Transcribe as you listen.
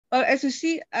Well, as you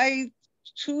see, I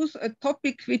choose a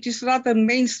topic which is rather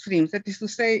mainstream. That is to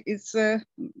say, it's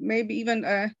maybe even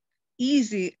a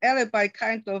easy alibi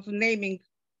kind of naming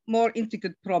more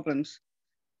intricate problems.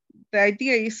 The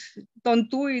idea is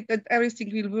don't do it and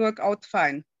everything will work out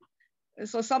fine.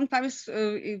 So sometimes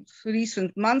in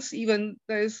recent months, even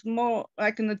there's more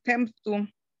like an attempt to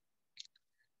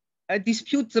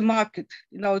dispute the market,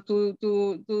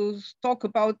 to talk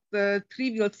about the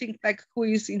trivial things like who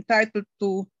is entitled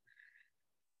to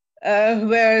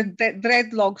wear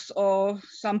dreadlocks or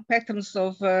some patterns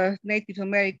of Native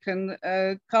American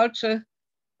culture.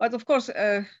 But of course,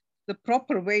 the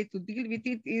proper way to deal with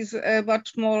it is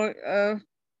much more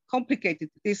complicated.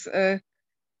 It is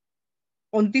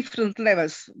on different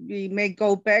levels. We may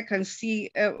go back and see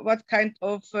what kind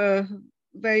of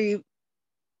very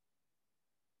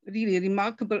really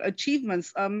remarkable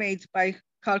achievements are made by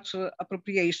cultural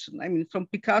appropriation. I mean, from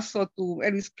Picasso to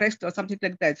Elvis Presley or something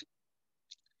like that.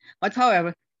 But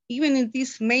however, even in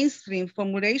these mainstream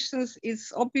formulations,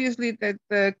 it's obviously that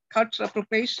the cultural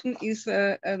appropriation is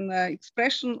an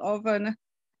expression of an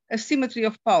asymmetry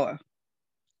of power.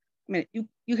 I mean,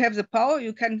 you have the power,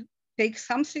 you can take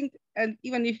something, and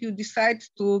even if you decide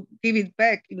to give it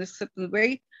back in a certain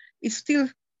way, it's still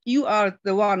you are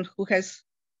the one who has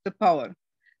the power.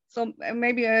 So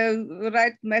maybe a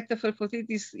right metaphor for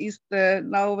this is the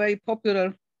now very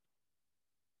popular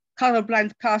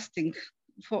colorblind casting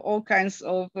for all kinds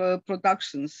of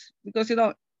productions. Because,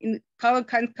 in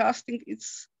colorblind casting,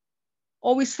 it's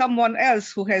always someone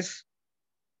else who has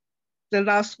the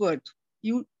last word.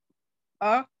 You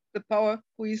are the power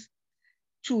who is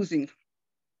choosing.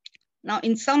 Now,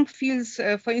 in some fields,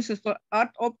 for instance, for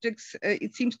art objects,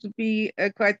 it seems to be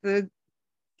quite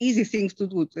easy things to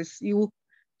do. You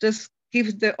just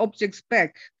give the objects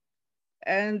back.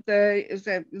 And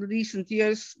in recent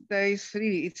years,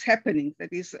 it's happening.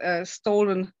 That is,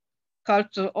 stolen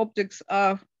cultural objects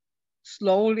are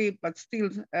slowly, but still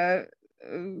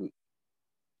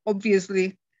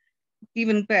obviously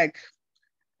given back.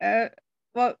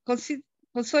 Well,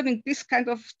 concerning this kind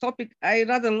of topic, I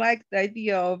rather like the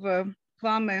idea of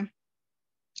Kwame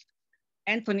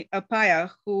Anthony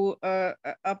Appiah, who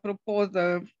apropos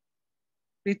the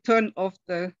return of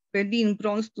the Benin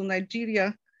bronze to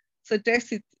Nigeria,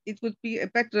 suggested it would be a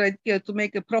better idea to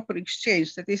make a proper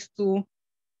exchange, that is to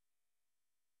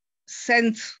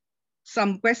send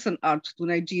some Western art to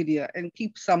Nigeria and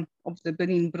keep some of the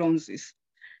Benin bronzes.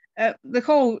 The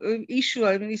whole issue,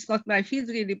 I mean, it's not my field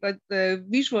really, but the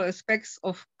visual aspects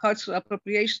of cultural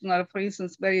appropriation are, for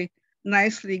instance, very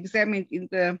nicely examined in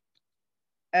the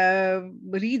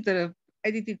Reader,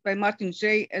 edited by Martin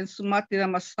J. and Sumati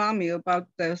Ramaswamy, about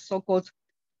the so-called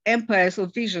empires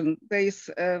of vision. There is,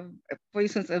 for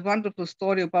instance, a wonderful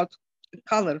story about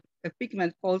color, a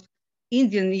pigment called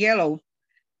Indian yellow,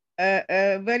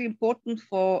 very important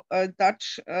for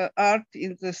Dutch art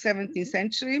in the 17th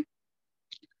century.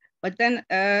 But then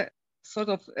sort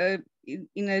of in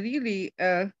a really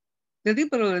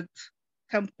deliberate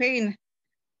campaign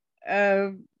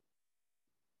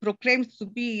proclaimed to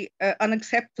be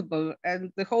unacceptable,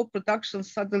 and the whole production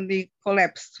suddenly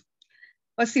collapsed.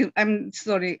 But still, I'm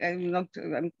sorry, I'm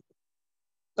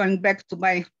going back to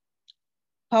my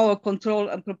power control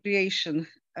appropriation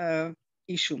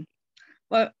issue.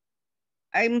 Well,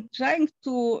 I'm trying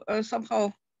to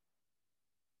somehow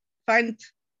find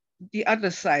the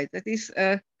other side. That is,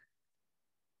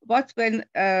 what when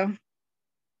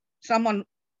someone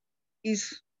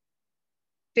is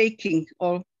taking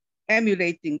or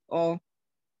emulating or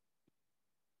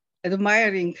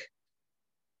admiring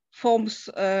forms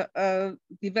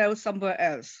developed somewhere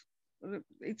else.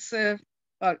 It's,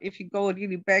 well, if you go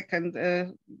really back and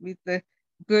with the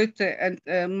Goethe and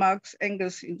Marx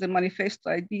Engels in the manifesto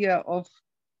idea of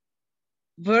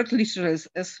world literature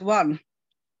as one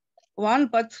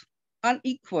but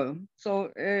unequal.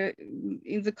 So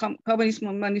in the Communist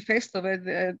Manifesto,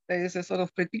 where there is a sort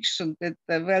of prediction that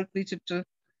the world literature,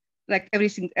 like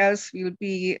everything else, will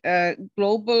be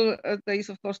global, there is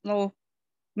of course no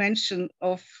mention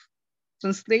of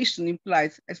translation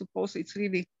implied. I suppose it's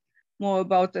really more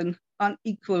about an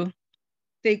unequal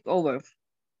takeover.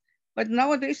 But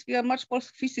nowadays we are much more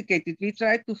sophisticated. We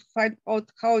try to find out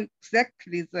how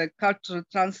exactly the cultural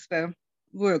transfer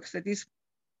works. That is,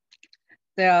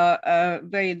 there are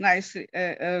very nice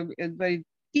and very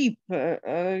deep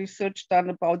research done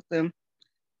about the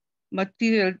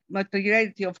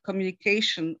materiality of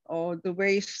communication, or the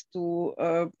ways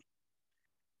to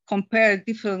compare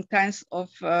different kinds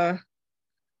of the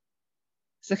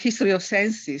history of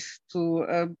senses to,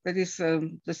 that is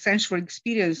the sensual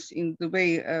experience in the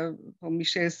way from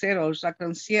Michel Serres or Jacques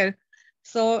Rancière,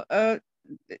 So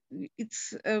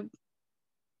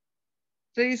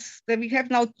we have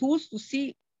now tools to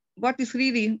see what is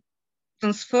really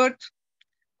transferred,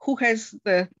 who has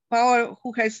the power,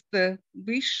 who has the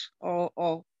wish,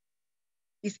 or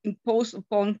is imposed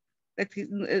upon, that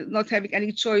is not having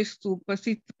any choice to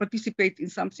participate in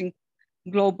something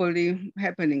globally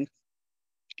happening.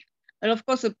 And of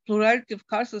course, the plurality of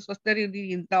cultures was very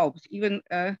really in doubt, even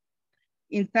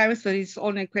in times where it's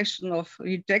only a question of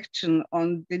rejection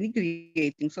on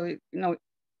denigrating. So,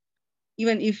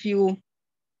 even if you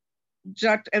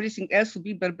judge everything else to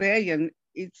be barbarian,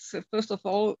 it's first of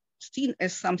all seen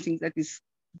as something that is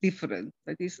different.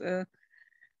 That is,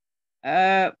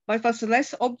 but what's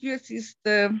less obvious is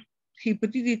the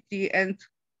hybridity and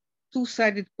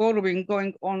two-sided borrowing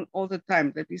going on all the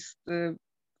time. That is the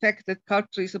fact that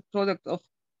culture is a product of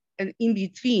an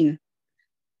in-between,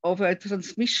 of a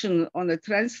transmission, on a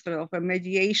transfer, of a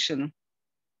mediation.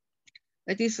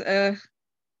 That is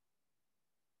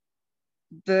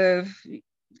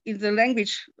in the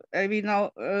language we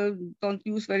now don't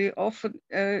use very often,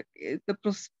 the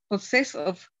process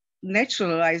of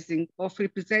naturalizing, of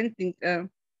representing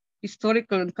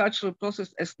historical and cultural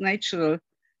process as natural,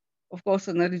 of course,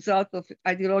 as a result of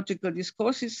ideological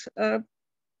discourses,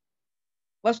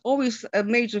 was always a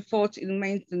major force in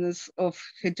maintenance of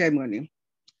hegemony.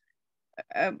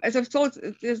 As I've thought,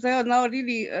 there are now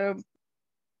really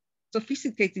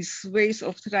sophisticated ways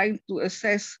of trying to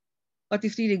assess what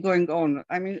is really going on.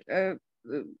 I mean,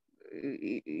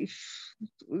 if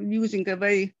using a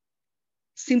very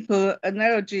simple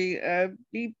analogy,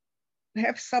 we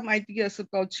have some ideas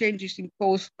about changes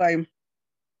imposed by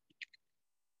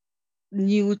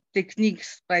new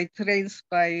techniques, by trains,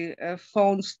 by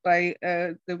phones, by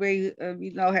the way we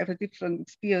now have a different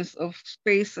experience of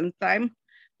space and time,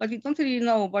 but we don't really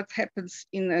know what happens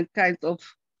in a kind of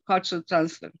cultural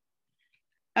transfer.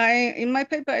 In my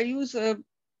paper, I use an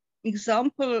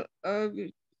example,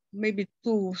 maybe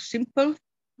too simple,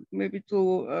 maybe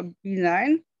too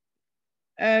benign.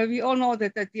 We all know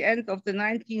that at the end of the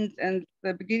 19th and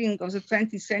the beginning of the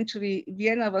 20th century,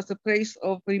 Vienna was a place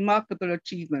of remarkable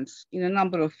achievements in a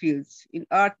number of fields, in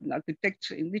art, in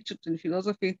architecture, in literature, in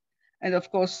philosophy, and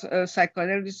of course,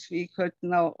 psychoanalysis. We heard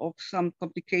now of some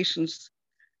complications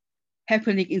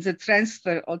happening in the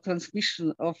transfer or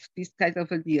transmission of these kind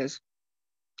of ideas.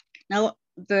 Now,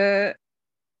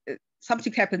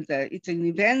 something happened there. It's an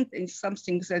event, it's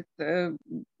something that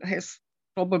has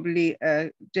probably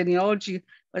genealogy,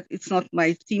 but it's not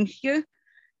my theme here.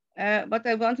 What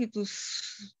I wanted to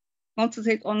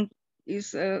concentrate on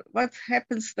is what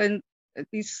happens when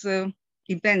these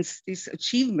events, these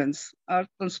achievements are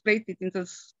translated into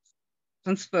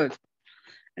transferred.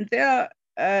 And there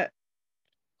are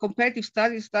comparative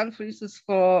studies done, for instance,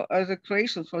 for the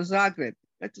Croatians, for Zagreb.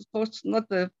 That's of course not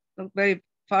very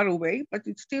far away, but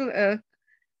it's still a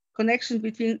connection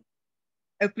between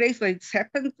a place where it's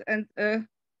happened and a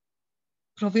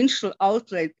provincial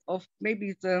outlet of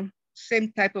maybe the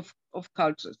same type of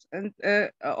cultures. And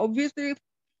obviously,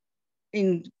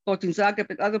 both in Zagreb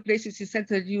and other places in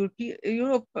Central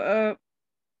Europe,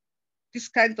 this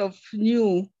kind of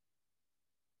new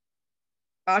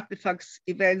artifacts,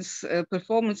 events,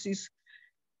 performances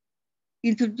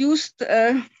introduced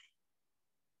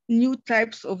new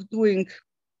types of doing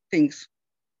things.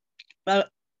 Well,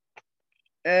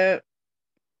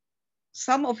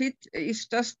 some of it is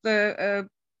just a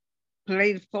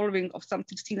plain following of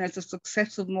something seen as a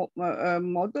successful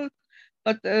model,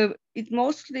 but it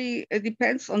mostly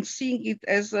depends on seeing it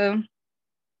as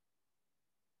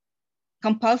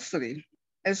compulsory,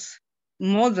 as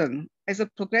modern, as a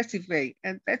progressive way.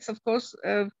 And that's, of course,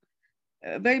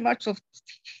 very much of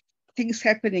things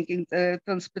happening in the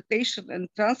transportation and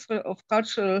transfer of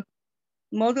cultural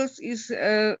models is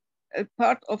a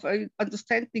part of an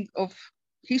understanding of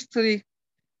history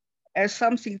as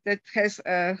something that has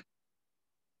an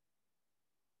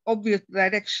obvious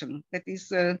direction, that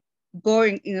is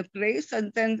going in a place.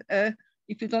 And then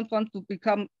if you don't want to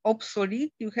become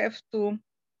obsolete, you have to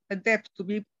adapt to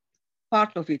be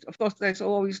part of it. Of course, there's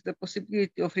always the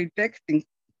possibility of rejecting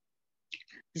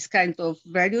this kind of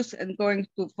values and going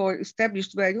for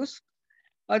established values.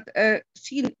 But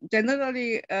seen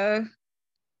generally,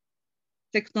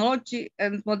 technology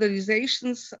and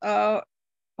modernizations are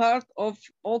part of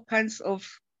all kinds of,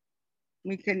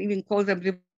 we can even call them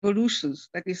revolutions.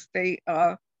 That is, they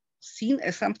are seen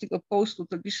as something opposed to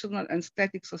traditional and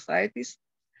static societies.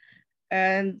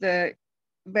 And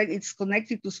when it's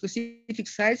connected to specific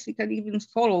sites, we can even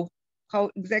follow how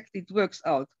exactly it works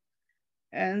out.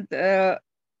 And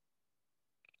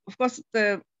of course,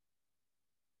 the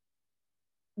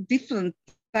different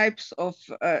types of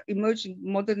emerging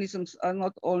modernisms are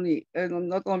not only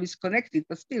connected,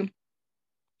 but still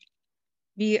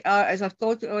we are, as I've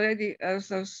told you already,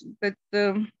 that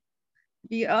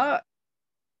we are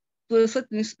to a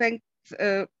certain extent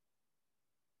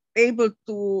able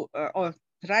to or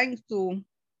trying to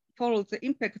follow the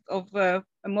impact of a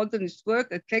modernist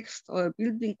work, a text or a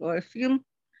building or a film,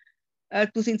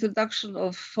 to the introduction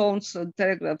of phones and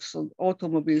telegraphs and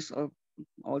automobiles or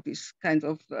all these kind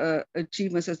of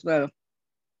achievements as well.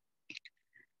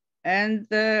 And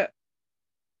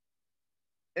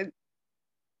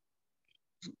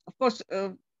of course,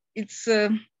 it's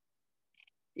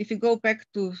if you go back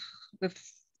to the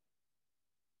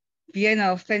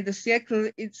Vienna of fin de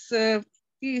siècle, it's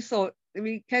so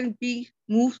we can be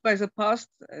moved by the past,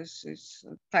 as is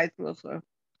the title of a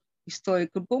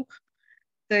historical book.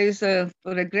 There is a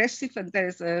regressive and there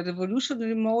is a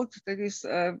revolutionary mode. That is,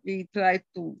 we try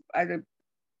to either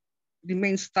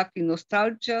remain stuck in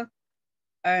nostalgia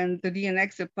and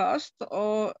reenact the past,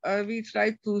 or we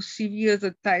try to sever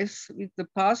the ties with the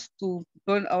past to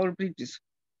burn our bridges.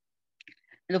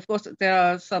 And of course, there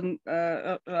are some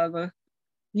rather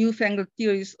newfangled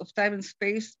theories of time and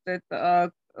space that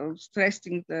are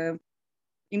stressing the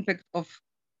impact of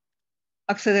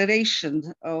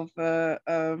acceleration of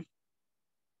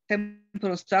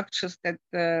temporal structures that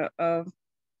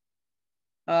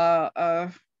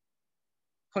are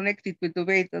connected with the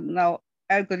way that now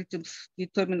algorithms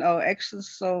determine our actions,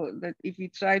 so that if we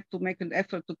try to make an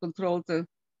effort to control the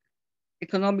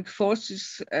economic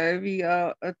forces, we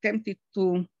are tempted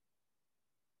to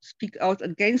speak out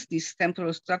against these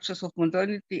temporal structures of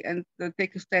modernity and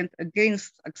take a stand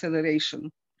against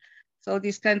acceleration. So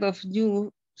these kind of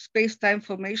new space-time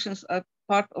formations are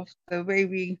part of the way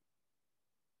we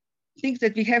think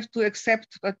that we have to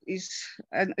accept what is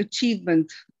an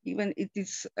achievement, even if it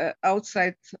is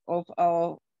outside of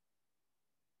our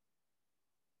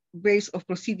ways of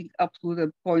proceeding up to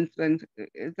the point when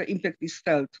the impact is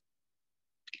felt.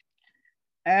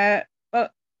 Well,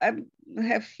 I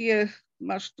have here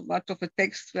much too much of a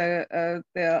text where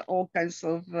there are all kinds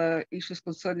of issues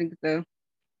concerning the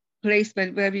place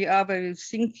where we are, where we're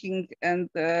thinking, and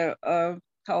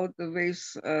how the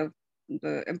ways,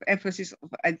 the emphasis of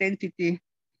identity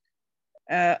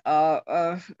are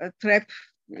a trap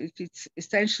if it's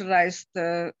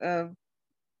essentialized.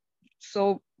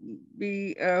 So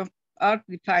we are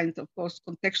defined, of course,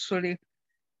 contextually,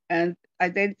 and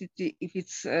identity, if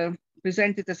it's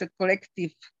presented as a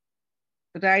collective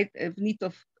right, a need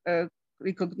of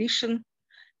recognition,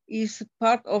 is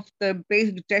part of the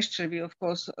basic gesture. We, of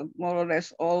course, more or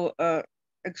less all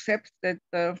accept that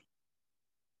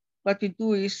what we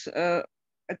do is a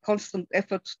constant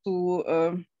effort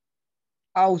to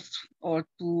out or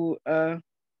to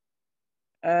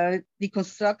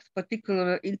deconstruct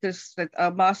particular interests that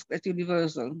are masked as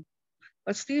universal.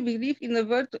 But still, we live in a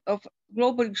world of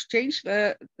global exchange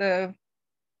where the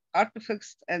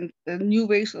artifacts and the new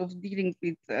ways of dealing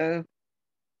with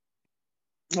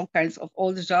all kinds of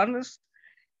all the genres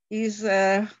is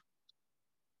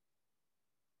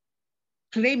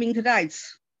claiming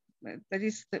rights. That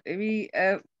is, we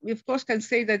of course can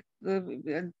say that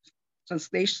the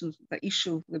translation,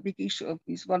 the big issue of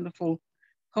this wonderful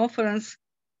conference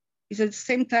is at the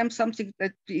same time something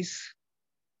that is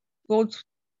both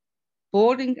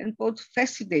boring and both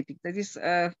fascinating. That is,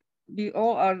 we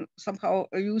all are somehow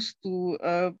used to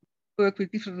work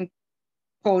with different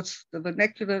codes, the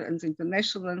vernacular and the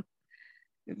international.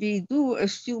 We do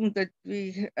assume that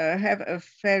we have a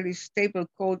fairly stable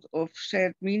code of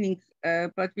shared meaning,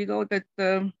 but we know that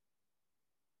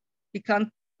we can't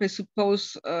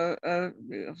presuppose,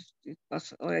 it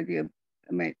was already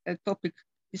a topic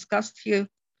discussed here,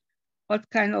 what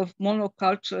kind of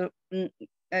monoculture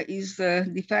is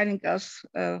defining us.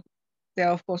 They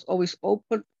are, of course, always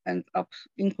open and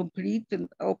incomplete and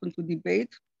open to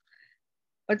debate.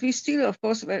 But we still, of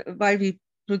course, while we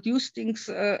produce things,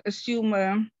 assume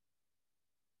a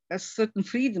certain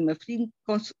freedom, a free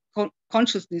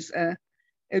consciousness,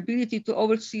 ability to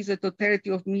oversee the totality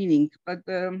of meaning. But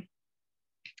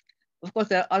of course,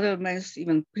 there are other means,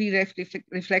 even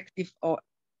pre-reflective or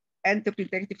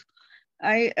interpretative.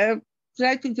 I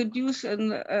tried to introduce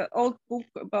an old book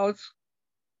about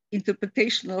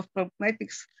interpretation of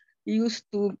pragmatics. We used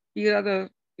to be rather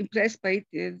impressed by it.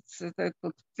 It's the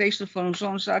quotation from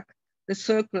Jean-Jacques, The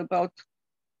Circle, about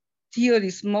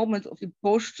theory's moment of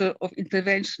imposture of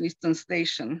interventionist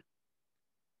translation.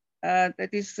 That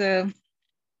is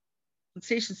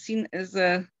translation seen as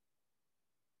a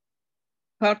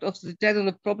part of the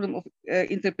general problem of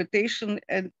interpretation,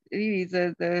 and really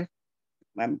the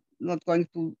I'm not going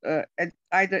to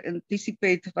either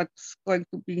anticipate what's going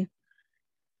to be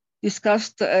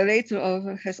discussed later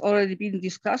or has already been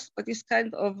discussed, but this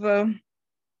kind of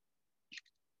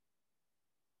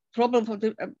problem for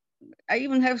the, I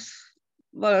even have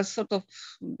a sort of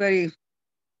very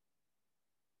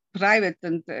private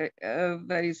and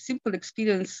very simple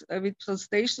experience with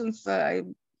translations.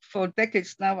 For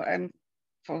decades now,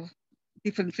 for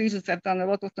different reasons, I've done a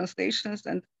lot of translations,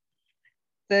 and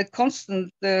the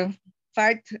constant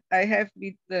fight I have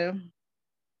with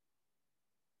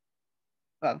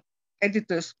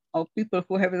editors or people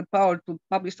who have the power to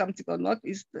publish something or not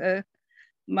is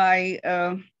my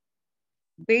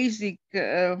basic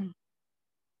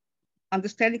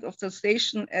understanding of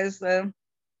translation as an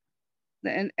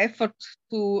effort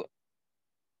to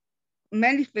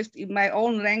manifest in my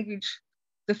own language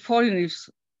the foreignness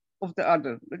of the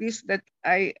other. That is that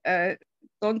I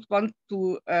don't want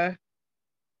to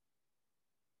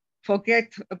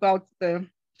forget about the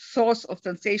source of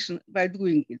translation by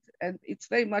doing it. And it's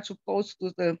very much opposed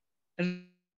to the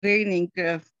reigning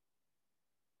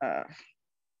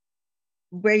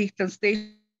way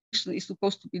translation is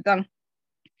supposed to be done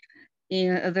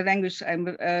in the language I'm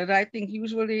writing.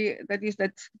 Usually that is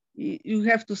that you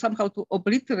have to somehow to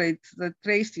obliterate the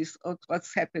traces of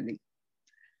what's happening.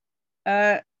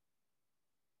 I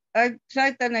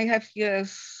tried, and I have here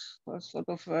a sort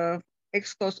of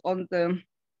excourse on the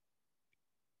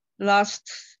last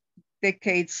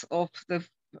decades of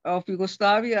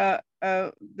Yugoslavia,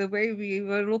 the way we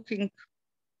were looking,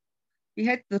 we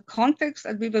had the context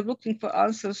and we were looking for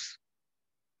answers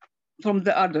from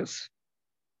the others.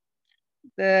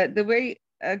 The way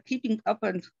keeping up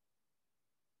an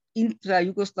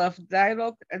intra-Yugoslav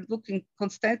dialogue and looking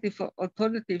constantly for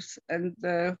alternatives, and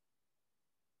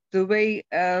the way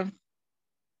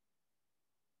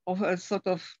of a sort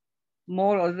of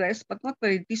more or less, but not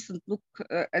very distant look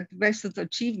at Western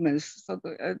achievements. So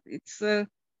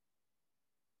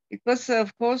it was,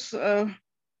 of course,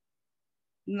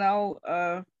 now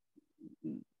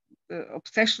the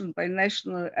obsession by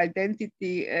national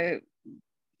identity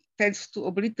tends to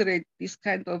obliterate this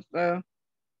kind of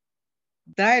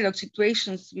dialogue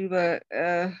situations we were,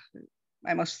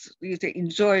 I must really say,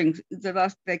 enjoying in the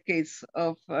last decades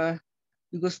of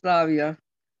Yugoslavia.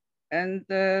 And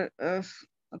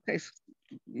okay, so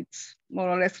it's more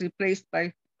or less replaced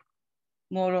by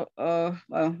more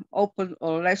open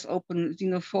or less open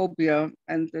xenophobia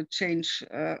and the change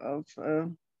of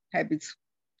habits.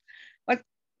 But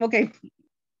okay,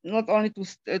 not only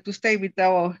to stay with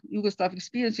our Yugoslav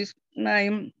experiences,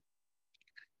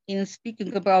 in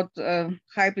speaking about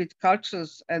hybrid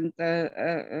cultures and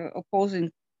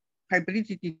opposing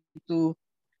hybridity to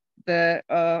the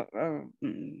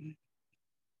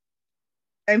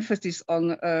emphasis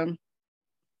on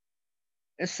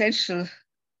essential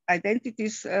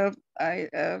identities, I'm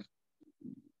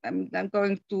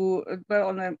going to dwell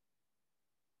on a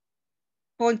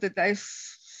point that I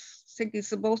think is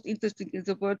the most interesting in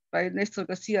the work by Nestor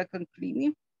Garcia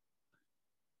Canclini.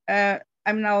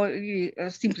 I'm now really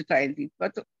simplifying it,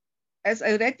 but as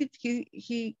I read it,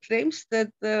 he claims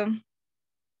that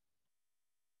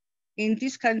in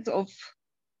this kind of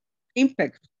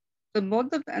impact, the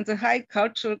modern and the high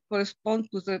culture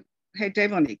correspond to the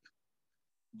hegemonic.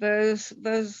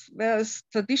 Whereas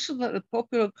traditional and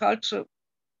popular culture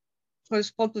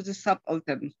correspond to the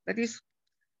subaltern. That is,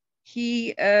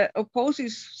 he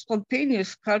opposes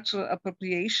spontaneous cultural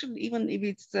appropriation, even if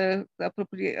it's that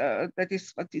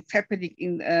is what is happening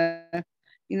in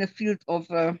a field of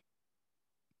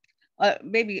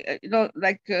maybe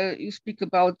like you speak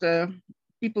about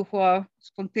people who are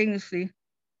spontaneously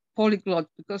polyglot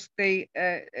because they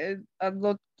are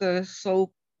not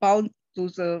so bound to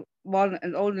the one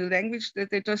and only language that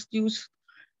they just use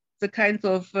the kind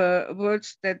of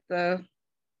words that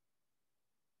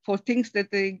for things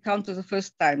that they encounter the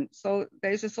first time. So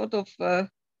there is a sort of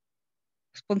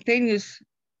spontaneous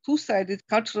two-sided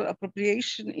cultural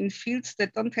appropriation in fields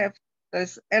that don't have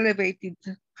this elevated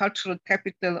cultural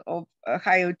capital of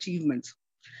higher achievements.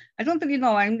 I don't really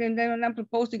know, I'm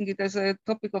proposing it as a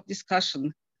topic of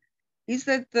discussion. Is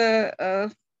that a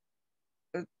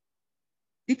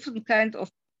different kind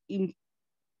of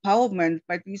empowerment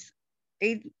by this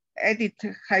added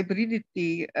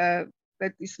hybridity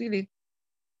that is really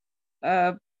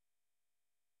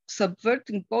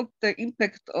subverting both the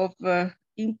impact of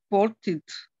imported,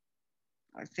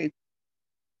 I say,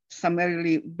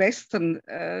 summarily Western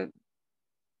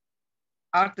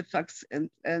artifacts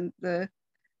and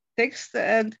text,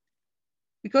 and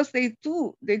because they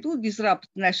do disrupt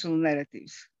national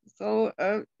narratives. So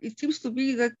it seems to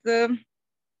be that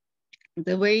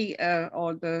the way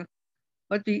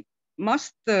what we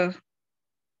must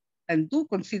and do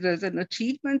consider as an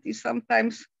achievement is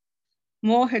sometimes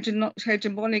more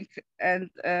hegemonic and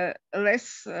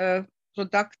less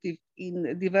productive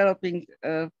in developing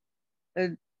a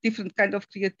different kind of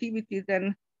creativity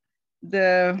than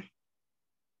the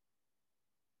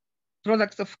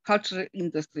products of cultural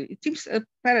industry. It seems a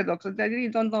paradox, and I really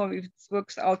don't know if it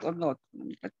works out or not.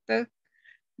 But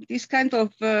this kind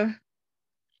of,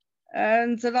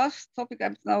 and the last topic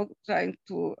I'm now I'm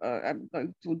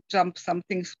going to jump some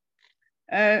things.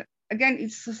 Again,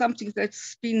 it's something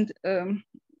that's been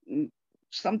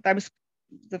sometimes,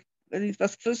 when it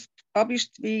was first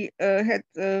published, we had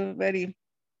very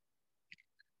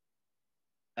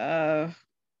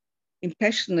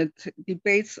impassioned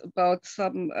debates about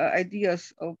some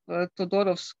ideas of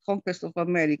Todorov's conquest of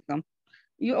America.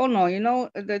 You all know,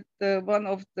 that one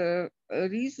of the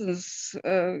reasons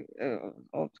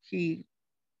of he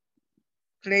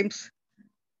claims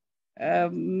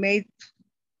made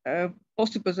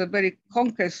possible the very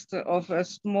conquest of a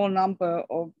small number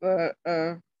of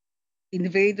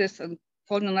invaders and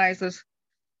colonizers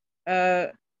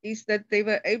is that they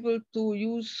were able to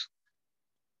use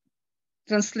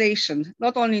translation,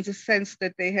 not only in the sense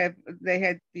that they had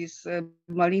these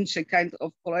Malinche kind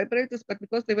of collaborators, but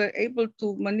because they were able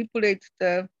to manipulate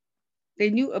they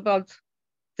knew about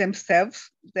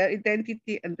themselves, their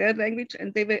identity and their language,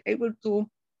 and they were able to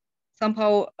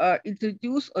somehow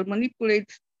introduce or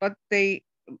manipulate what they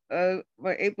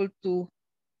were able to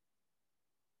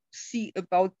see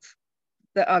about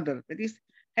the other. That is,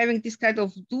 having this kind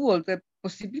of dual, the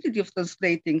possibility of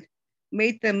translating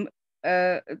made them,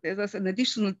 there was an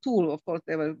additional tool. Of course,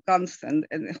 there were guns and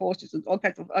horses and all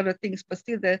kinds of other things, but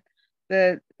still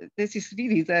this is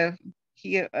really the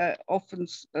here often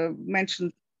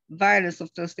mentioned violence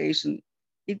of translation.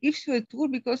 It gives you a tool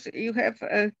because you have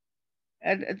an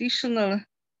additional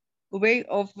way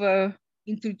of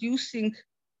introducing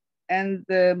and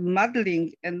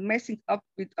muddling and messing up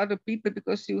with other people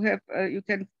because you have you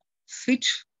can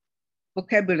switch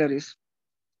vocabularies.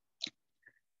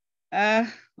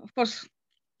 Of course,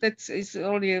 that is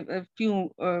only a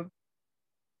few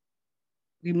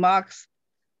remarks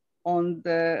on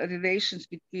the relations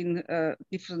between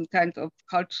different kinds of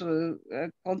cultural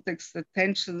contexts, the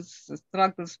tensions, the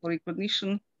struggles for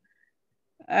recognition.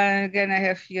 Again, I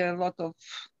have here a lot of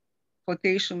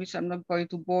quotation, which I'm not going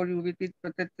to bore you with it,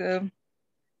 but that the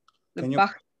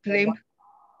Bach claim,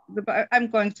 I'm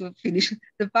going to finish.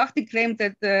 The Bhakti claimed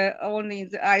that only in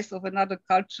the eyes of another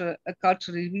culture, a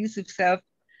culture reveals itself,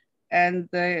 and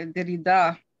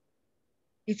Derrida,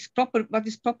 it's proper. What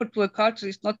is proper to a culture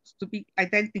is not to be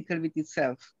identical with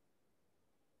itself.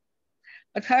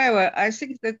 But however, I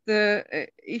think that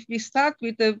if we start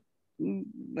with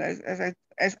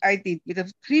as I did, with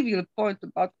a trivial point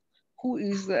about who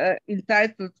is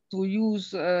entitled to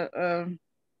use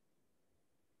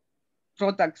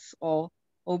products or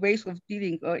ways of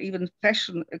dealing or even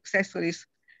fashion accessories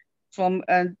from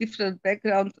a different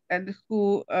background and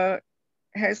who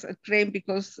has a claim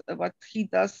because what he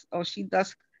does or she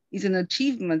does is an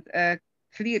achievement,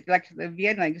 clear, like the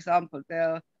Vienna example.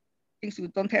 There are things you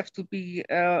don't have to be,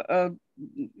 the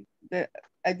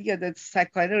idea that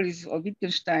psychoanalysis or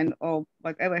Wittgenstein or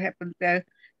whatever happened there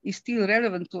is still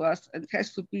relevant to us and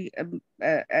has to be an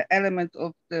element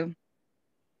of the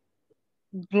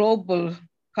global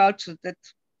culture that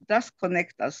does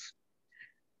connect us,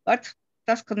 but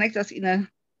does connect us in a,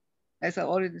 as I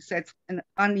already said, an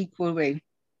unequal way.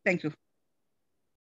 Thank you.